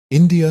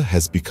India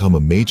has become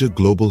a major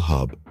global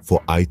hub for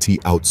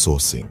IT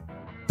outsourcing.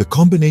 The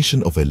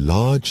combination of a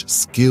large,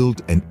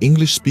 skilled and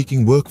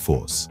English-speaking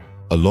workforce,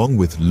 along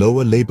with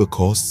lower labor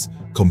costs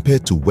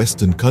compared to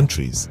Western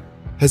countries,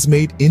 has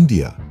made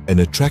India an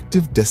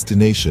attractive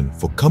destination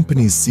for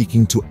companies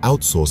seeking to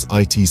outsource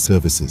IT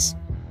services.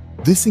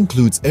 This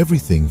includes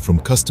everything from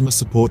customer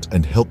support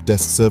and help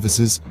desk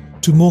services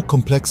to more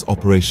complex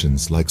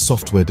operations like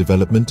software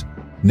development,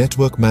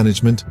 network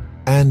management,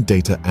 and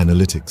data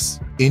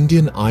analytics.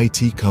 Indian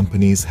IT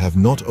companies have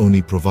not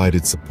only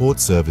provided support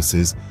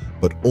services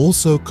but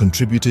also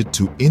contributed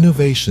to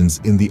innovations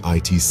in the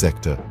IT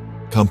sector.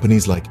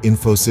 Companies like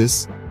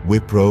Infosys,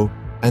 Wipro,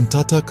 and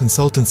Tata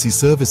Consultancy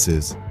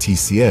Services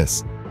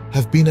 (TCS)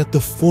 have been at the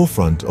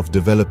forefront of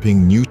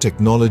developing new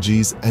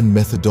technologies and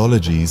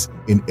methodologies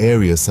in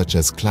areas such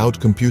as cloud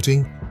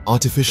computing,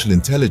 artificial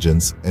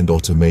intelligence, and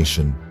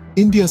automation.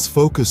 India's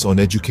focus on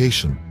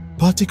education,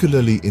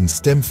 particularly in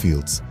STEM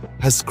fields,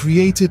 has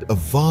created a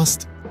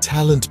vast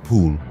talent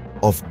pool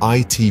of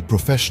IT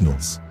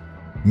professionals.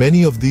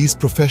 Many of these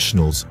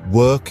professionals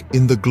work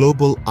in the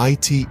global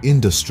IT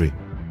industry,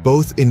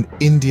 both in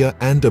India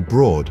and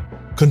abroad,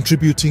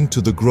 contributing to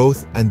the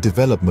growth and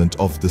development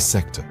of the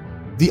sector.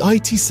 The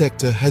IT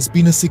sector has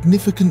been a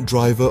significant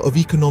driver of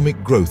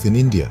economic growth in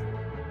India.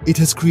 It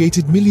has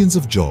created millions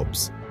of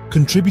jobs,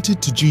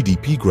 contributed to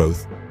GDP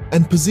growth,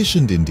 and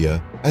positioned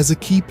India as a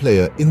key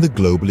player in the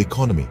global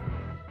economy.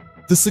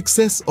 The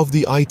success of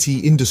the IT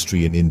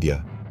industry in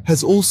India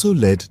has also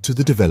led to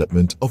the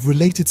development of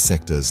related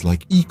sectors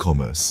like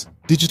e-commerce,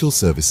 digital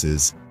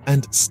services,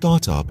 and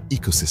startup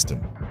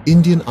ecosystem.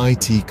 Indian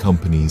IT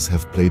companies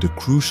have played a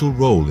crucial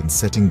role in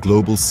setting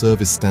global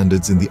service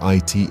standards in the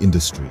IT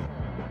industry.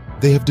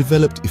 They have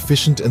developed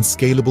efficient and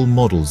scalable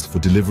models for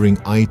delivering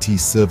IT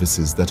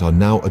services that are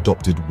now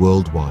adopted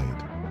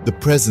worldwide. The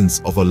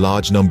presence of a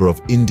large number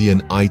of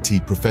Indian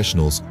IT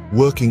professionals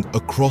working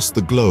across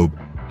the globe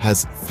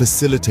has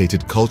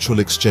facilitated cultural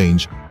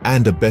exchange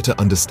and a better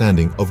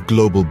understanding of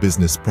global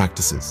business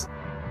practices.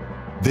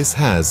 This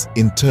has,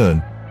 in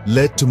turn,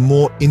 led to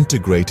more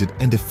integrated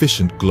and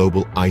efficient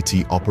global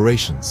IT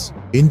operations.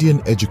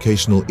 Indian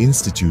educational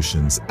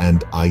institutions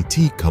and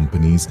IT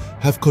companies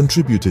have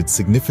contributed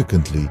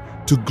significantly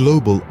to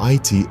global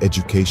IT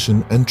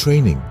education and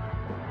training.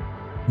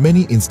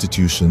 Many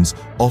institutions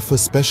offer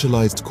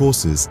specialized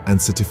courses and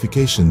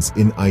certifications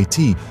in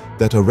IT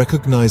that are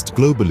recognized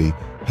globally,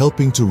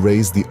 helping to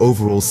raise the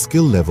overall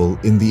skill level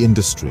in the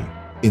industry.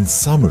 In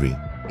summary,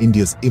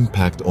 India's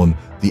impact on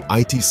the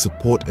IT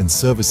support and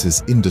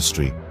services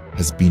industry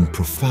has been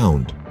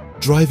profound,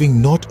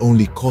 driving not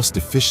only cost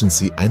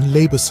efficiency and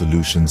labor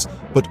solutions,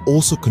 but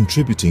also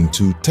contributing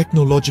to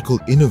technological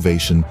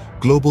innovation,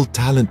 global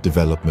talent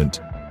development,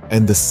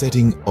 and the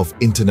setting of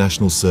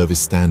international service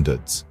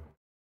standards.